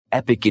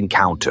Epic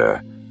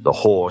encounter, the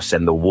horse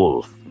and the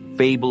wolf,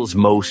 Fable's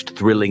most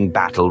thrilling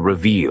battle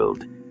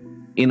revealed.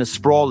 In a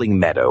sprawling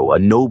meadow, a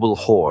noble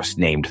horse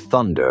named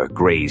Thunder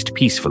grazed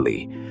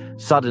peacefully.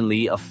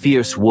 Suddenly, a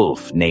fierce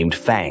wolf named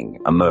Fang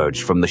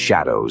emerged from the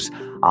shadows,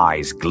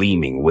 eyes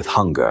gleaming with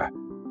hunger.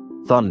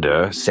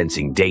 Thunder,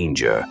 sensing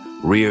danger,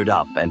 reared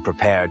up and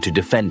prepared to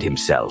defend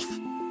himself.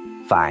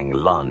 Fang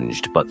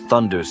lunged, but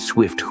Thunder's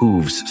swift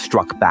hooves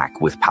struck back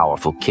with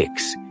powerful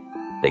kicks.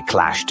 They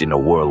clashed in a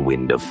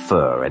whirlwind of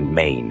fur and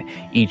mane,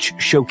 each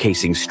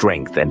showcasing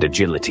strength and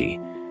agility.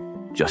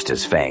 Just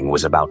as Fang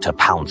was about to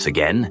pounce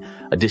again,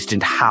 a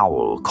distant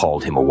howl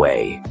called him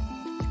away.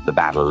 The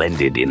battle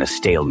ended in a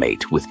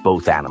stalemate, with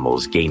both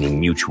animals gaining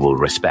mutual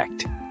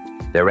respect.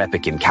 Their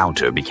epic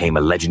encounter became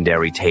a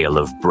legendary tale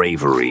of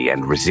bravery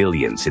and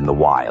resilience in the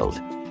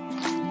wild.